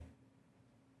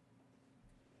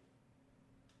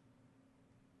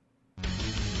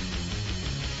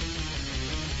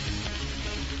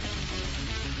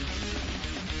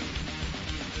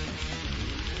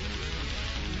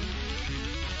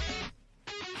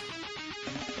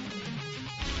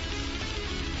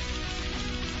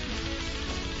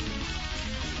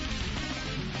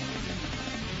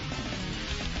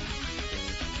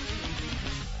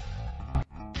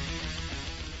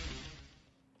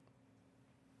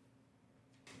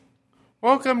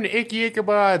Welcome to Icky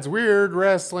Ichabod's Weird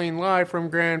Wrestling, live from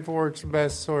Grand Forks, the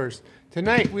best source.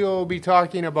 Tonight we will be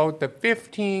talking about the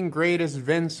 15 greatest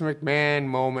Vince McMahon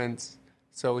moments.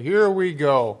 So here we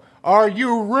go. Are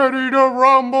you ready to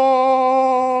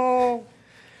rumble?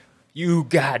 You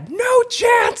got no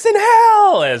chance in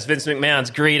hell, as Vince McMahon's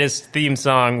greatest theme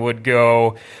song would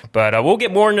go. But we'll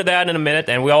get more into that in a minute,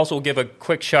 and we also will give a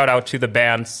quick shout out to the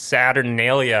band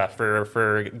Saturnalia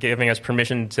for giving us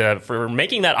permission for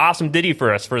making that awesome ditty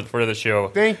for us for the show.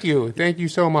 Thank you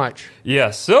so much.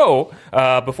 Yeah, so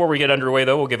before we get underway,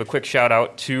 though, we'll give a quick shout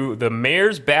out to the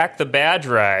Mayor's Back the Badge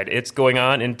Ride. It's going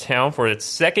on in town for its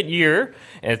second year,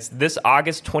 and it's this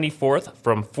August 24th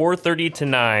from 4:30 to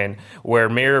 9, where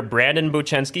Mayor Brandon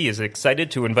Buchenski is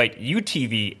excited to invite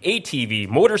UTV, ATV,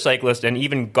 motorcyclists, and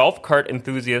even golf cart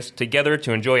enthusiasts together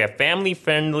to enjoy a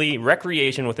family-friendly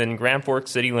recreation within Grand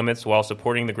Forks city limits while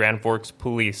supporting the Grand Forks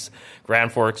Police,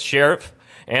 Grand Forks Sheriff,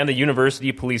 and the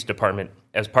University Police Department.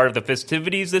 As part of the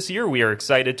festivities this year, we are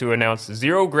excited to announce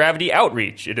Zero Gravity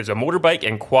Outreach. It is a motorbike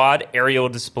and quad aerial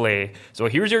display. So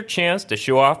here's your chance to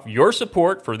show off your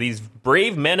support for these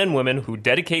brave men and women who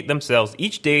dedicate themselves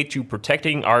each day to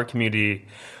protecting our community.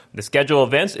 The schedule of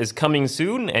events is coming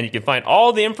soon, and you can find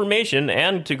all the information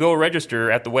and to go register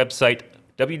at the website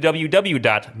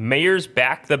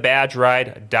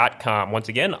www.mayorsbackthebadgeride.com. Once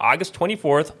again, August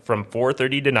 24th from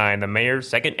 4:30 to 9, the Mayor's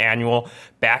second annual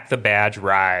Back the Badge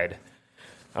Ride.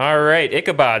 All right,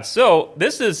 Ichabod. So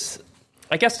this is,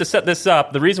 I guess to set this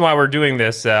up, the reason why we're doing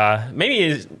this,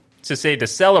 maybe to say to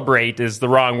celebrate is the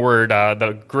wrong word,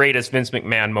 the greatest Vince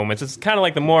McMahon moments. It's kind of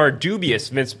like the more dubious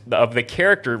Vince of the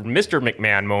character Mr.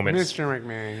 McMahon moments. Mr.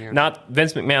 McMahon, yeah. Not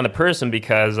Vince McMahon the person,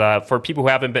 because for people who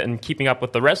haven't been keeping up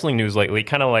with the wrestling news lately,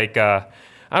 kind of like, I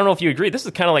don't know if you agree, this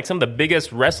is kind of like some of the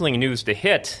biggest wrestling news to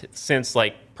hit since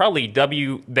like probably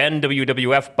then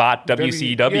WWF bought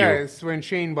WCW. Yeah, it's when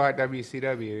Shane bought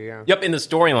WCW, yeah. Yep, in the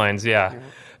storylines, yeah.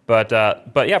 But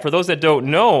yeah, for those that don't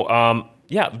know,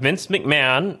 Vince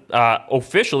McMahon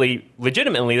officially,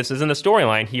 legitimately, this is in the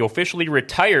storyline, he officially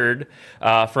retired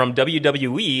from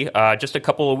WWE just a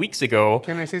couple of weeks ago.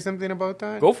 Can I say something about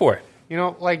that? Go for it. You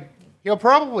know, like, he'll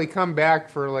probably come back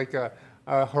for like a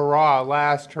hurrah,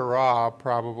 last hurrah,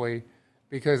 probably,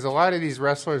 because a lot of these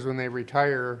wrestlers, when they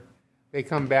retire, they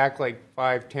come back like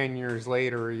 5-10 years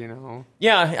later, you know.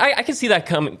 Yeah, I can see that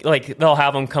coming. Like, they'll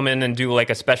have him come in and do like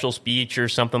a special speech or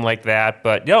something like that.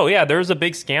 But there's a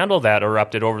big scandal that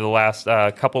erupted over the last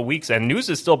couple of weeks, and news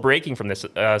is still breaking from this.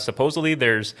 Supposedly,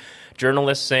 there's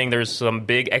journalists saying there's some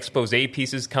big expose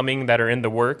pieces coming that are in the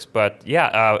works. But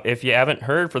if you haven't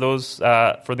heard, for those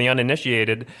for the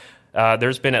uninitiated,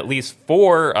 there's been at least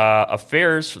 4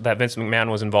 affairs that Vince McMahon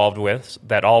was involved with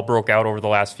that all broke out over the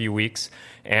last few weeks.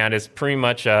 And it's pretty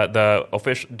much the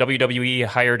official WWE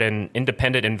hired an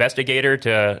independent investigator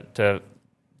to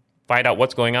find out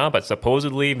what's going on. But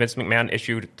supposedly Vince McMahon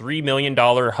issued $3 million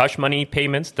hush money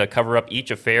payments to cover up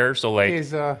each affair. So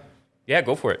go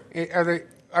for it.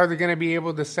 Are they going to be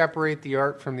able to separate the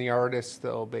art from the artist,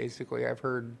 though? Basically, I've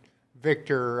heard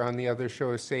Victor on the other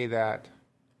shows say that.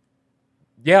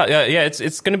 Yeah.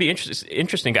 It's going to be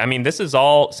interesting. I mean, this is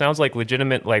all sounds like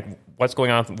legitimate, like what's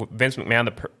going on with Vince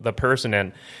McMahon, the person.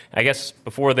 And I guess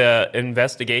before the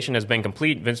investigation has been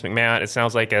complete, Vince McMahon, it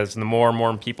sounds like as the more and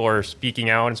more people are speaking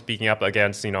out and speaking up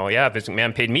against, Vince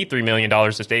McMahon paid me $3 million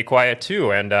to stay quiet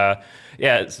too. And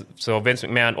so Vince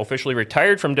McMahon officially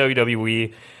retired from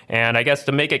WWE. And I guess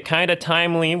to make it kind of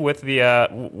timely with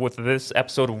this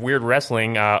episode of Weird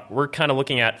Wrestling, we're kind of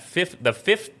looking at the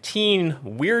 15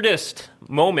 weirdest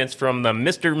moments from the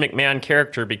Mr. McMahon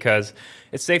character, because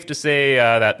it's safe to say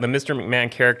that the Mr.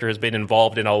 McMahon character has been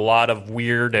involved in a lot of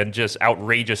weird and just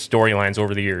outrageous storylines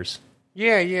over the years.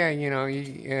 Yeah, you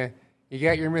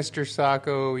got your Mr.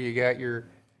 Sacco, you got your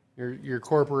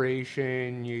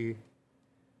corporation,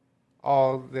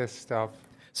 all this stuff.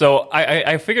 So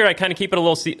I figured I'd kind of keep it a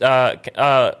little...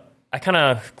 I kind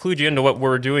of clued you into what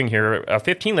we're doing here. A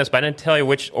 15 list, but I didn't tell you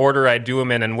which order I do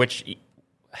them in and which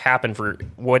happened for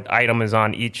what item is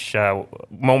on each...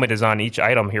 moment is on each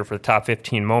item here for the top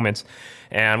 15 moments.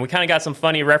 And we kind of got some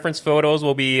funny reference photos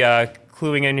we'll be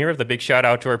cluing in here with a big shout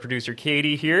out to our producer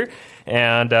Katie here.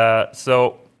 And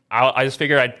so I just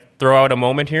figured I'd throw out a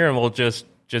moment here and we'll just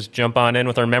jump on in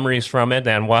with our memories from it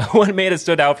and what made it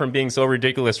stood out from being so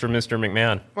ridiculous for Mr.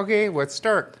 McMahon. Okay, let's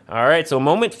start. All right, so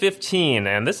moment 15,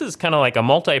 and this is kind of like a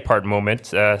multi-part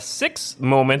moment. 6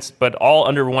 moments, but all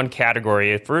under one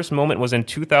category. The first moment was in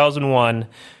 2001,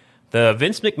 the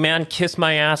Vince McMahon Kiss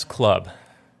My Ass Club.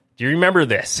 Do you remember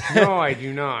this? No, I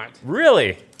do not.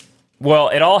 Really? Well,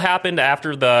 it all happened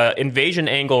after the invasion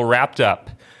angle wrapped up,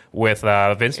 with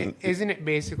Vince. Isn't it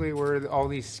basically where all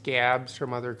these scabs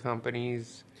from other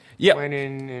companies went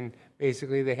in and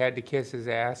basically they had to kiss his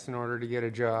ass in order to get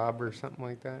a job or something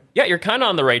like that? Yeah, you're kind of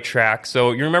on the right track.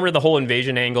 So you remember the whole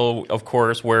invasion angle, of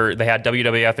course, where they had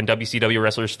WWF and WCW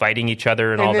wrestlers fighting each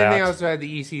other and all that. And then they also had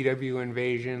the ECW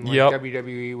invasion. Like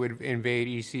WWE would invade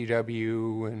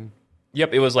ECW and...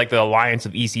 Yep, it was like the alliance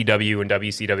of ECW and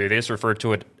WCW. They just referred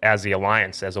to it as the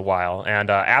alliance as a while. And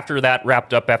after that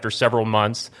wrapped up, after several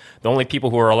months, the only people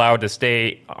who were allowed to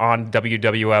stay on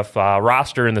WWF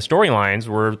roster in the storylines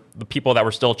were the people that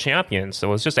were still champions. So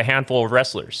it was just a handful of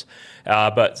wrestlers.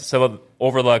 But so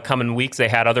over the coming weeks, they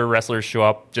had other wrestlers show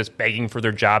up just begging for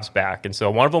their jobs back. And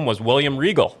so one of them was William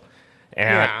Regal.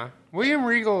 And William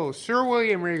Regal, Sir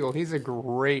William Regal, he's a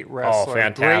great wrestler. Oh,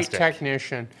 fantastic. Great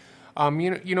technician. We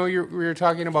were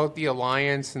talking about the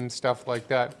alliance and stuff like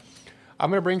that. I'm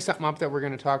going to bring something up that we're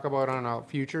going to talk about on a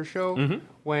future show.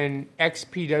 When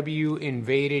XPW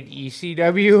invaded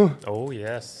ECW. Oh,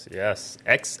 yes.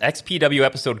 XPW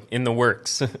episode in the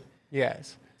works.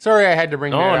 Yes. Sorry I had to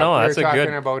bring that up. No, that's we were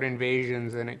talking about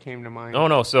invasions and it came to mind. Oh,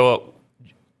 no. So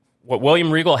what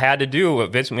William Regal had to do,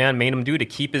 what Vince McMahon made him do to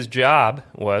keep his job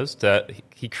was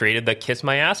he created the Kiss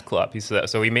My Ass Club.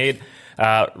 So he made...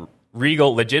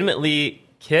 Regal legitimately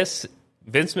kiss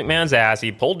Vince McMahon's ass.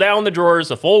 He pulled down the drawers,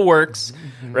 the full works.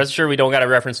 Rest assured, we don't got a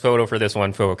reference photo for this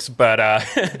one, folks. But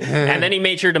and then he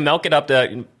made sure to milk it up.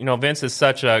 Vince is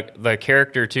such the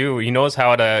character too. He knows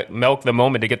how to milk the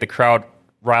moment to get the crowd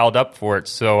riled up for it.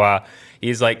 So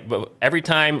he's like, every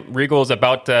time Regal's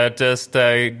about to just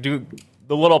do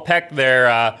the little peck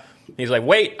there. He's like,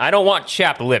 wait, I don't want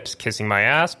chapped lips kissing my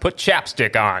ass. Put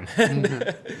chapstick on.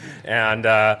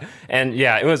 And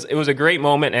yeah, it was a great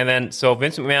moment. And then so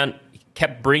Vince McMahon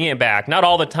kept bringing it back. Not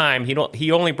all the time.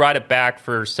 He only brought it back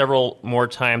for several more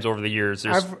times over the years.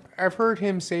 I've heard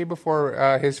him say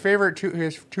before his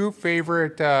two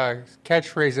favorite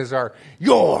catchphrases are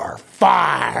 "You're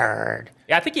fired."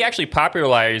 Yeah, I think he actually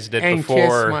popularized it and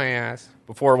before. Kiss my ass.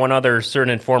 Before one other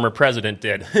certain former president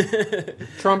did.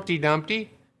 Trumpty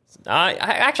Dumpty. I'm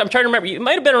trying to remember. It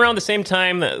might have been around the same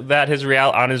time that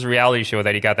on his reality show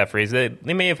that he got that phrase. They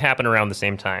may have happened around the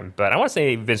same time, but I want to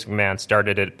say Vince McMahon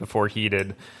started it before he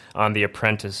did on The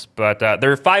Apprentice. But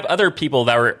there are 5 other people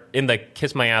that were in the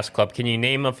Kiss My Ass Club. Can you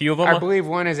name a few of them? I believe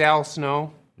one is Al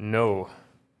Snow. No.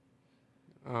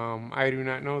 I do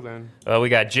not know then. We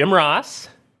got Jim Ross.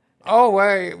 Oh,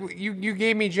 you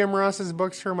gave me Jim Ross's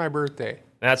books for my birthday.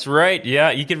 That's right. Yeah,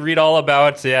 you can read all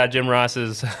about Jim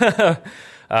Ross's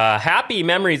happy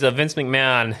memories of Vince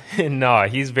McMahon. No,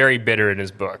 he's very bitter in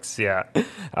his books. Yeah.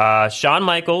 Shawn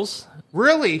Michaels.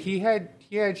 Really? He had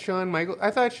Shawn Michaels.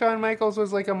 I thought Shawn Michaels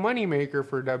was like a moneymaker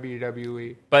for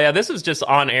WWE. But yeah, this was just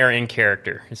on air in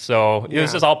character. So it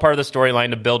was just all part of the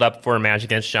storyline to build up for a match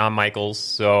against Shawn Michaels.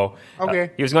 So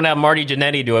he was going to have Marty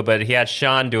Jannetty do it, but he had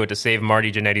Shawn do it to save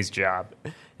Marty Jannetty's job.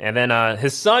 And then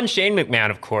his son, Shane McMahon,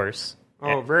 of course.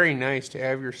 Oh, very nice to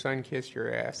have your son kiss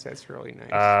your ass. That's really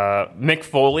nice. Mick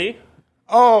Foley.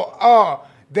 Oh,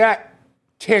 that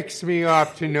ticks me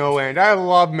off to no end. I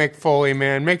love Mick Foley,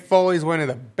 man. Mick Foley's one of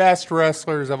the best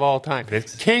wrestlers of all time.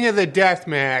 King of the Death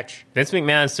Match. Vince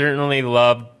McMahon certainly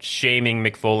loved shaming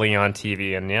Mick Foley on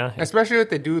TV, and especially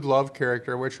with the Dude Love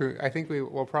character, which I think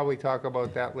we'll probably talk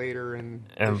about that later in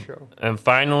the show. And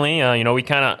finally, we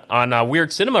kind of on a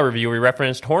Weird Cinema review, we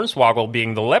referenced Hornswoggle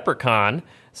being the leprechaun.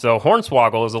 So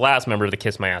Hornswoggle is the last member of the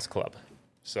Kiss My Ass Club.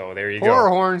 So there you go. Poor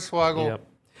Hornswoggle. Yep.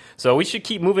 So we should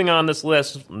keep moving on this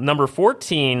list. Number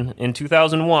 14, in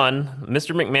 2001,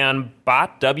 Mr. McMahon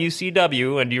bought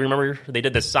WCW. And do you remember they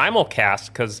did the simulcast?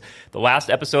 Because the last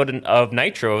episode of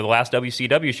Nitro, the last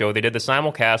WCW show, they did the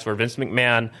simulcast where Vince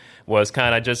McMahon was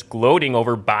kind of just gloating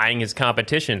over buying his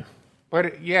competition.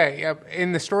 But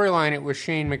in the storyline, it was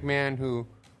Shane McMahon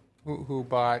who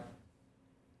bought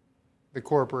the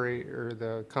corporate or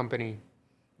the company.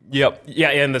 Yep. Yeah,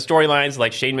 and the storylines,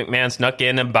 like Shane McMahon snuck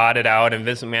in and bought it out, and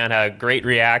Vince McMahon had a great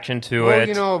reaction to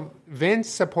it. Well, Vince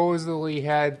supposedly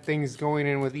had things going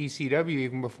in with ECW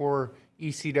even before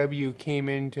ECW came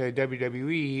into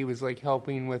WWE. He was like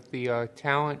helping with the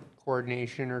talent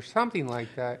coordination or something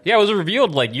like that. Yeah, it was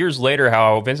revealed like years later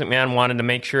how Vince McMahon wanted to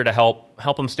make sure to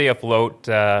help him stay afloat.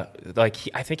 I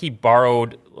think he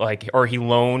borrowed he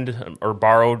loaned or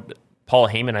borrowed Paul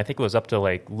Heyman, I think it was up to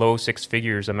like low 6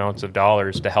 figures amounts of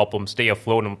dollars to help them stay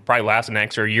afloat and probably last an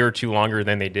extra year or two longer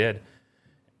than they did.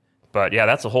 But yeah,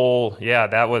 that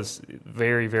was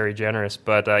very, very generous.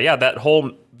 But that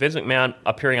whole Vince McMahon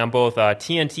appearing on both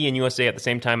TNT and USA at the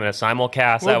same time in a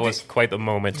simulcast, that was quite the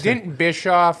moment. Didn't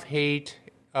Bischoff hate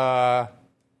Vince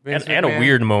McMahon? And a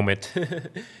weird moment.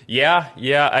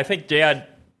 Yeah, I think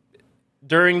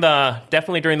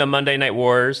definitely during the Monday Night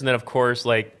Wars, and then of course,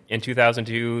 like in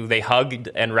 2002, they hugged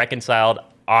and reconciled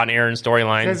on air and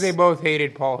storylines because they both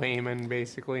hated Paul Heyman,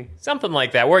 basically. Something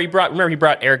like that. Where he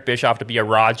brought Eric Bischoff to be a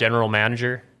Raw general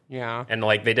manager. Yeah, and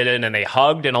like they did it, and they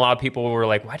hugged, and a lot of people were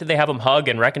like, "Why did they have him hug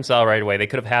and reconcile right away?" They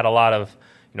could have had a lot of,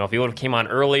 if he would have came on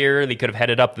earlier, they could have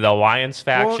headed up the Alliance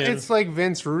faction. Well, it's like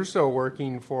Vince Russo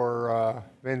working for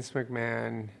Vince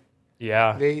McMahon.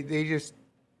 Yeah, they just.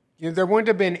 There wouldn't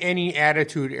have been any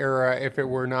Attitude Era if it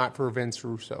were not for Vince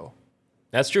Russo.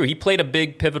 That's true. He played a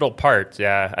big pivotal part.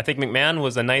 Yeah, I think McMahon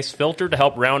was a nice filter to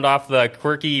help round off the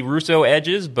quirky Russo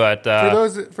edges. But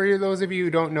for those of you who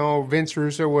don't know, Vince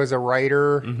Russo was a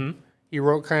writer. Mm-hmm. He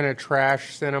wrote kind of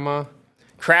trash cinema.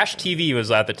 Crash TV was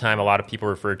at the time a lot of people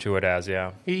referred to it as.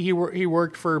 Yeah, he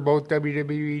worked for both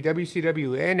WWE,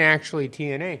 WCW, and actually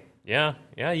TNA.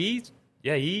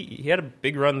 He had a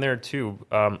big run there too.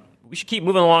 We should keep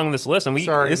moving along this list, and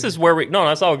this is where no,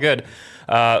 that's all good.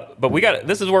 But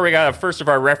this is where we got a first of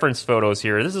our reference photos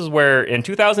here. This is where in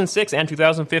 2006 and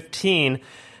 2015,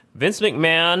 Vince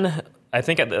McMahon, I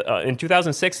think in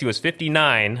 2006 he was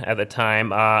 59 at the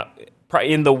time,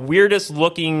 in the weirdest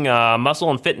looking muscle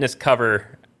and fitness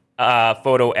cover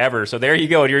photo ever. So there you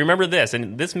go. Do you remember this?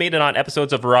 And this made it on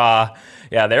episodes of Raw.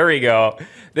 Yeah, there we go.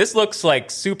 This looks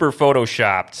like super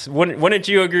photoshopped. Wouldn't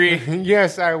you agree?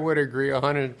 Yes, I would agree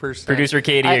 100%. Producer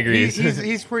Katie agrees.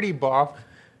 He's pretty buff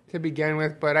to begin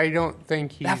with, but I don't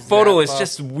think he's that photo is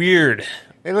just weird.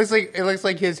 It looks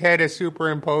like his head is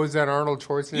superimposed on Arnold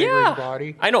Schwarzenegger's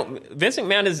body. I know Vince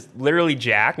McMahon is literally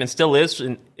jacked and still is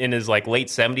in his like late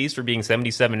 70s for being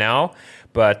 77 now.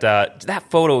 But that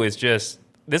photo is just.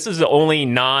 This is the only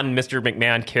non-Mr.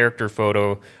 McMahon character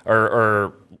photo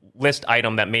or list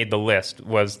item that made the list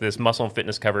was this muscle and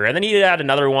fitness cover. And then he had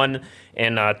another one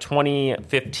in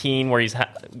 2015 where he's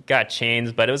got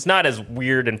chains, but it was not as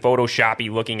weird and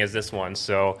Photoshoppy looking as this one.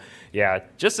 So, yeah,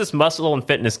 just this muscle and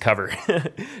fitness cover.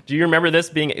 Do you remember this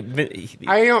being...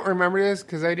 I don't remember this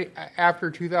because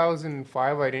after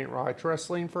 2005, I didn't watch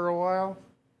wrestling for a while.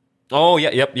 Oh, yeah,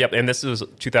 yep. And this was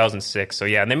 2006. So,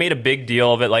 yeah, and they made a big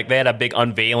deal of it. Like, they had a big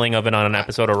unveiling of it on an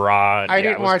episode of Raw. I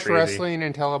didn't watch wrestling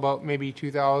until about maybe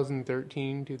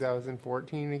 2013,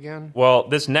 2014 again. Well,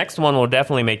 this next one will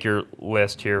definitely make your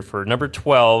list here for number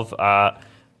 12.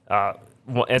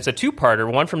 It's a two-parter,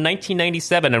 one from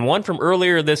 1997 and one from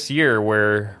earlier this year,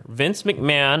 where Vince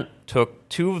McMahon took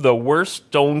two of the worst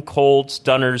Stone Cold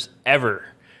Stunners ever.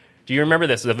 Do you remember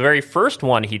this? The very first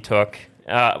one he took...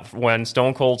 when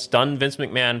Stone Cold stunned Vince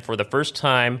McMahon for the first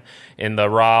time in the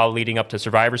Raw leading up to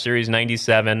Survivor Series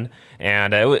 97.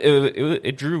 And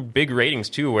it drew big ratings,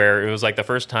 too, where it was like the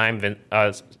first time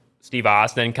Steve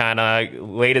Austin kind of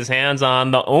laid his hands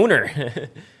on the owner.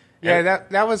 Yeah,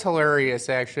 that was hilarious,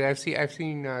 actually. I've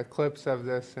seen clips of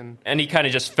this. And he kind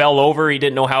of just fell over. He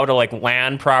didn't know how to, like,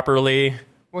 land properly.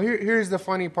 Well, here's the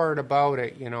funny part about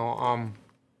it,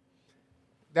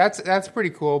 That's pretty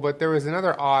cool, but there was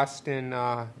another Austin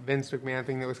Vince McMahon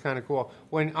thing that was kind of cool.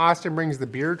 When Austin brings the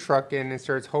beer truck in and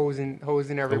starts hosing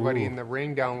everybody in the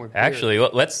ring down with beer. Actually,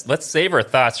 let's save our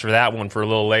thoughts for that one for a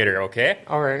little later, okay?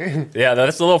 All right. Yeah,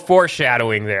 that's a little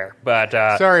foreshadowing there. But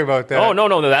sorry about that. Oh,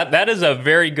 no, that is a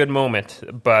very good moment.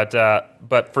 But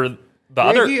for the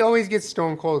other... He always gets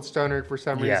Stone Cold Stunnered for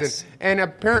some reason. And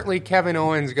apparently Kevin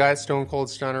Owens got Stone Cold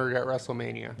Stunnered at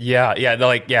WrestleMania.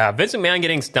 Yeah. Vince McMahon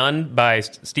getting stunned by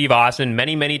Steve Austin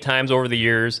many, many times over the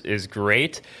years is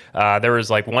great. There was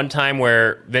like one time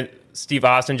where Steve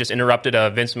Austin just interrupted a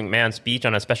Vince McMahon speech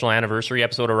on a special anniversary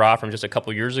episode of Raw from just a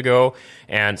couple years ago.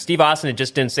 And Steve Austin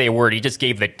just didn't say a word. He just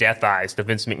gave the death eyes to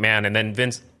Vince McMahon. And then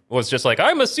Vince was just like,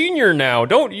 I'm a senior now.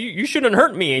 You shouldn't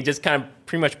hurt me. He just kind of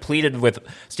pretty much pleaded with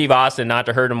Steve Austin not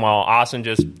to hurt him while Austin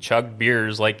just chugged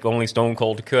beers like only Stone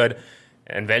Cold could.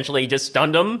 And eventually he just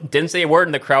stunned him, didn't say a word,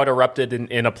 and the crowd erupted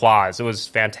in applause. It was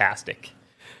fantastic.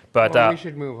 But we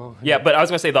should move on. Yeah, but I was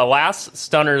going to say the last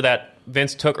stunner that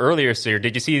Vince took earlier this year,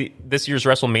 did you see this year's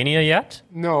WrestleMania yet?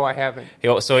 No, I haven't.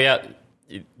 So, yeah.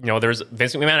 There's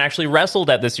Vince McMahon actually wrestled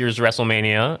at this year's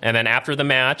WrestleMania, and then after the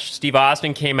match, Steve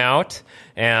Austin came out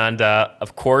and,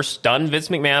 of course, stunned Vince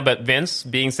McMahon. But Vince,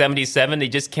 being 77, he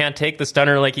just can't take the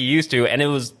stunner like he used to, and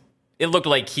it looked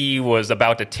like he was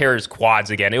about to tear his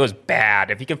quads again. It was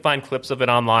bad. If you can find clips of it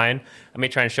online, I may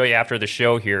try and show you after the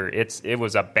show here. It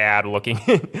was a bad looking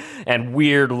and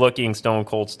weird looking Stone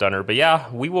Cold Stunner. But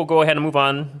yeah, we will go ahead and move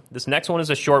on. This next one is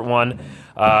a short one.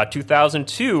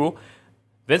 2002.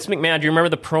 Vince McMahon, do you remember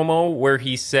the promo where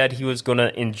he said he was going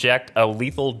to inject a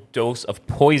lethal dose of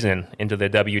poison into the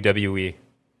WWE?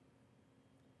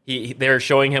 They're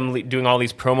showing him doing all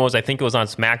these promos. I think it was on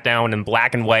SmackDown in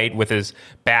black and white with his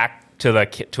back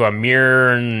to a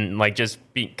mirror and like just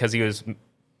because he was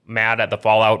mad at the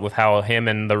fallout with how him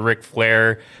and the Ric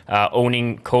Flair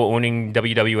co-owning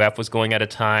WWF was going at a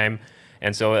time.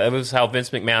 And so it was how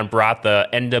Vince McMahon brought the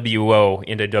NWO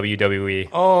into WWE.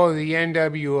 Oh, the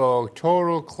NWO.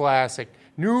 Total classic.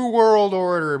 New World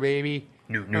Order, baby.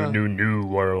 New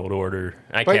World Order.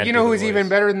 But you know who's even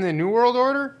better than the New World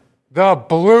Order? The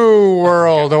Blue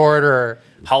World Order.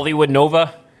 Hollywood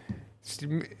Nova.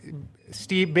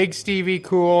 Big Stevie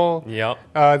Cool. Yep.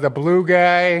 The Blue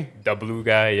Guy. The Blue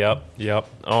Guy, yep.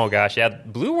 Oh, gosh, yeah.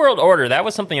 Blue World Order, that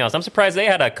was something else. I'm surprised they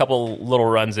had a couple little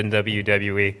runs in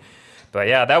WWE. But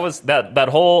yeah, that was that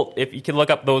whole, if you can look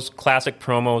up those classic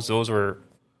promos, those were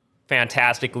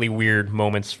fantastically weird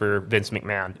moments for Vince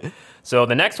McMahon. So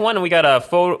the next one, we got a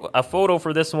photo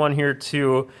for this one here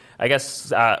too. I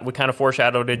guess we kind of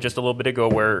foreshadowed it just a little bit ago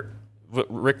where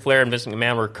Ric Flair and Vince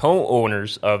McMahon were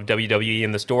co-owners of WWE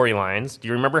in the storylines. Do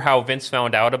you remember how Vince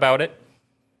found out about it?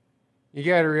 You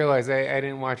got to realize I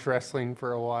didn't watch wrestling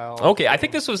for a while. Okay, I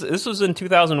think this was in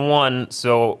 2001,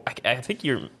 so I think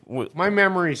you're... My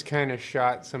memory's kind of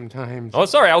shot sometimes. Oh,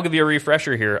 sorry, I'll give you a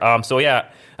refresher here.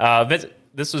 Vince,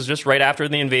 this was just right after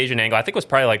the Invasion angle. I think it was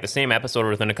probably like the same episode or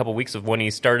within a couple weeks of when he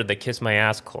started the Kiss My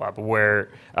Ass Club,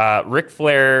 where Ric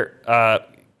Flair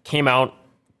came out,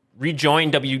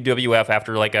 rejoined WWF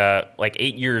after like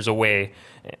 8 years away,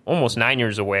 almost 9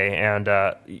 years away, and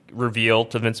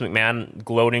revealed to Vince McMahon,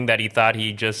 gloating that he thought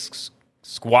he just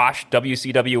squashed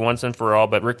WCW once and for all.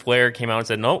 But Ric Flair came out and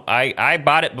said, no, I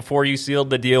bought it before you sealed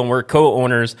the deal, and we're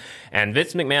co-owners. And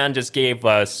Vince McMahon just gave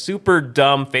a super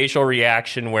dumb facial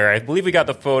reaction where I believe we got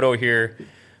the photo here.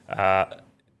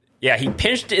 He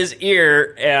pinched his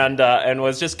ear and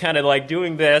was just kind of like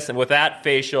doing this and with that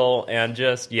facial and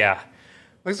just, yeah.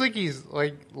 Looks like he's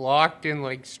like locked in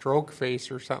like stroke face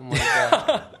or something like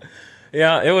that.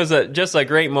 Yeah, it was just a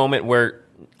great moment where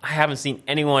I haven't seen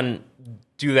anyone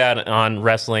do that on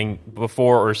wrestling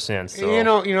before or since. So.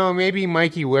 You know, maybe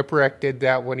Mikey Whipwreck did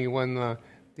that when he won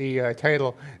the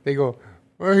title. He goes,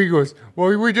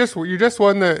 well, you just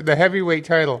won the heavyweight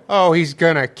title. Oh, he's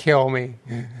gonna kill me.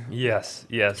 Yes.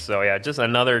 So yeah, just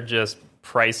another just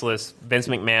priceless Vince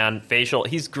McMahon facial.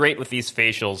 He's great with these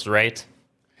facials, right?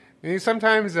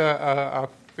 Sometimes a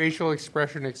facial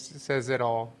expression says it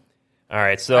all. All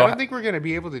right, so I don't think we're going to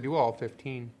be able to do all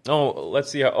 15. Oh,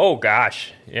 let's see. Oh,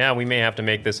 gosh. Yeah, we may have to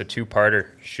make this a two-parter.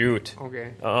 Shoot.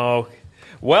 Okay. Oh,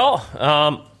 well,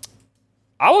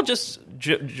 we'll just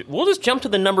jump to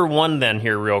the number one then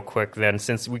here real quick then,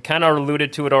 since we kind of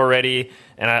alluded to it already.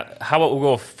 And how about we'll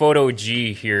go photo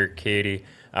G here, Katie?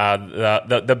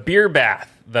 The beer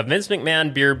bath, the Vince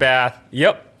McMahon beer bath.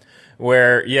 Yep.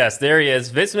 Where, yes, there he is,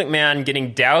 Vince McMahon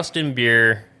getting doused in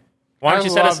beer. Why don't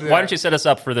you set us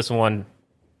up for this one?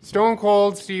 Stone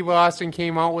Cold Steve Austin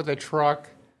came out with a truck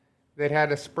that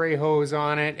had a spray hose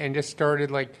on it and just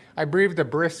started I believe the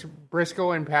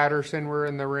Briscoe and Patterson were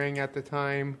in the ring at the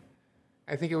time.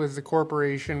 I think it was the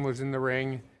Corporation was in the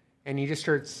ring, and he just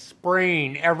started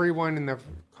spraying everyone in the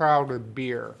crowd with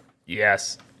beer.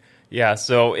 Yes. Yeah,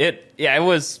 so it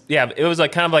was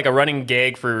like kind of like a running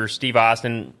gag for Steve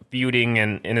Austin feuding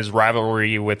and in his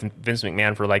rivalry with Vince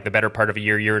McMahon for like the better part of a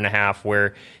year and a half,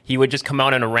 where he would just come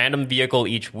out in a random vehicle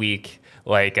each week.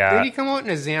 Did he come out in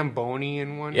a Zamboni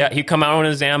in one? Yeah, he'd come out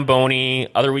in a Zamboni.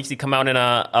 Other weeks he'd come out in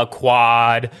a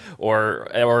quad, or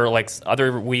like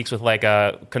other weeks with like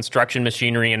a construction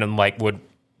machinery and would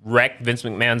wreck Vince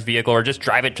McMahon's vehicle or just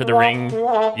drive it to the ring.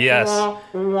 Yes.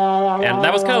 And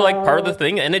that was kind of like part of the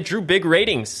thing, and it drew big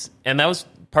ratings. And that was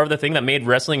part of the thing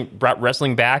that brought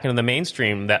wrestling back into the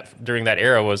mainstream that during that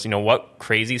era was, what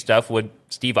crazy stuff would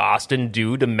Steve Austin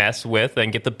do to mess with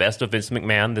and get the best of Vince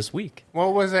McMahon this week? Well,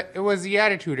 it was the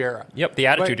Attitude Era. Yep, the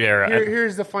Attitude Era.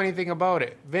 Here's the funny thing about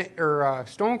it.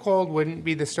 Stone Cold wouldn't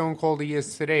be the Stone Cold he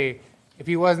is today if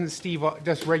he wasn't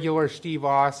just regular Steve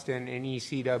Austin in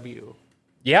ECW.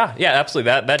 Yeah, absolutely.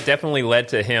 That definitely led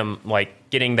to him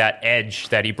getting that edge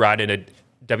that he brought into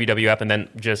WWF and then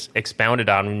just expounded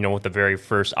on, with the very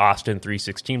first Austin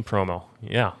 316 promo.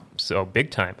 Yeah, so big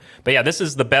time. But yeah, this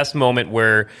is the best moment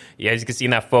where, as you can see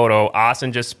in that photo,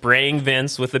 Austin just spraying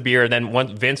Vince with the beer, and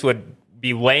then Vince would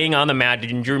be laying on the mat.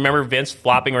 Did you remember Vince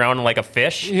flopping around like a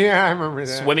fish? Yeah, I remember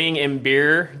that. Swimming in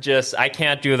beer. I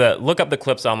can't do that. Look up the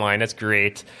clips online. It's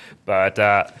great. But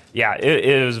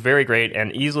it was very great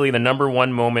and easily the number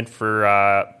one moment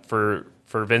for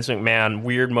Vince McMahon.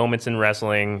 Weird moments in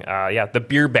wrestling. The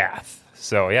beer bath.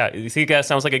 So you think that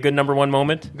sounds like a good number one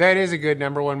moment? That is a good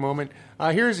number one moment.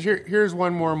 Here's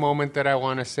one more moment that I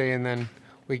want to say, and then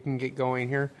we can get going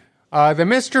here. The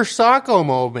Mr. Sacco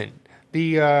moment.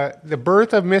 the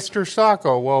birth of Mr.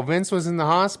 Sacco. While Vince was in the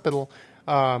hospital,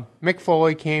 Mick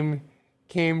Foley came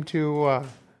to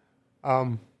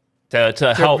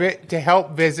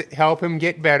help him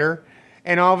get better.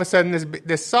 And all of a sudden,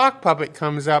 this sock puppet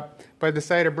comes up by the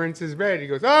side of Vince's bed. He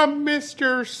goes, "I'm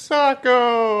Mr.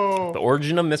 Sacco." The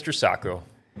origin of Mr. Sacco.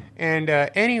 And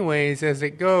anyways, as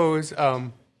it goes,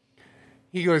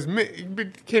 he goes,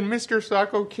 "Can Mr.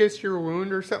 Sacco kiss your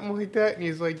wound?" or something like that. And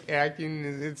he's like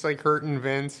acting, it's like hurting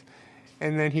Vince.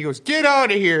 And then he goes, "Get out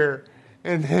of here!"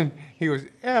 And then he goes,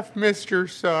 "F Mr.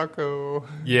 Sacco."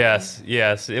 Yes.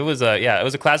 It was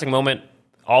a classic moment.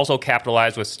 Also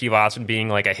capitalized with Steve Austin being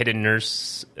like a hidden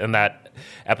nurse in that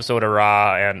episode of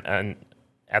Raw and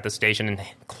at the station and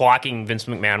clocking Vince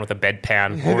McMahon with a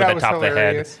bedpan over the top of the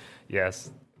head. Yes.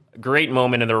 Great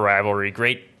moment in the rivalry.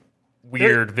 Great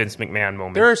weird Vince McMahon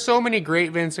moment. There are so many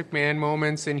great Vince McMahon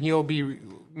moments, and he'll be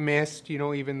missed,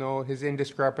 even though his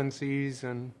indiscrepancies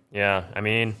and... Yeah,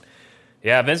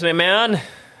 Vince McMahon,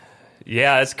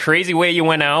 it's a crazy way you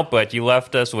went out, but you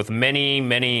left us with many,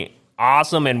 many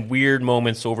awesome and weird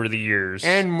moments over the years.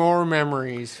 And more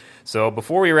memories. So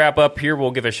before we wrap up here, we'll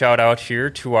give a shout out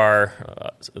here to our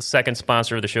second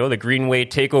sponsor of the show, the Greenway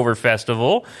Takeover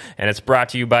Festival, and it's brought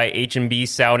to you by H&B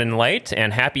Sound and Light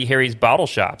and Happy Harry's Bottle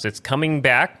Shops. It's coming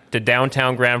back to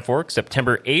downtown Grand Forks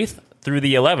September 8th through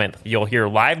the 11th. You'll hear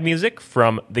live music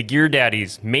from the Gear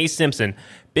Daddies, Mae Simpson,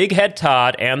 Big Head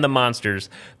Todd and the Monsters,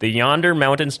 the Yonder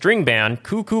Mountain String Band,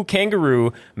 Cuckoo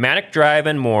Kangaroo, Manic Drive,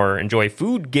 and more. Enjoy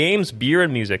food, games, beer,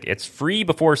 and music. It's free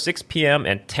before 6 p.m.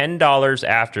 and $10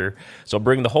 after. So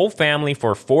bring the whole family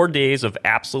for 4 days of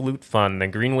absolute fun. The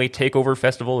Greenway Takeover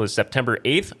Festival is September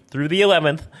 8th through the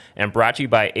 11th and brought to you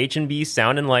by H&B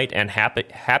Sound and Light and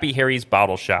Happy Harry's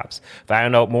Bottle Shops.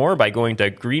 Find out more by going to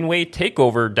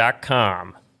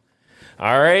greenwaytakeover.com.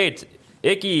 All right.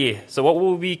 Icky, so what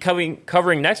will we be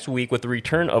covering next week with the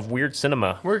return of Weird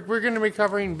Cinema? We're going to be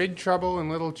covering Big Trouble and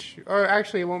Little... or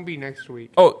actually, it won't be next week.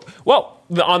 Oh, well,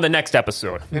 on the next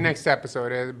episode. The next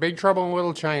episode. Big Trouble in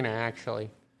Little China,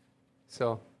 actually.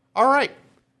 So, all right.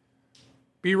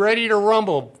 Be ready to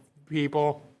rumble,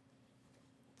 people.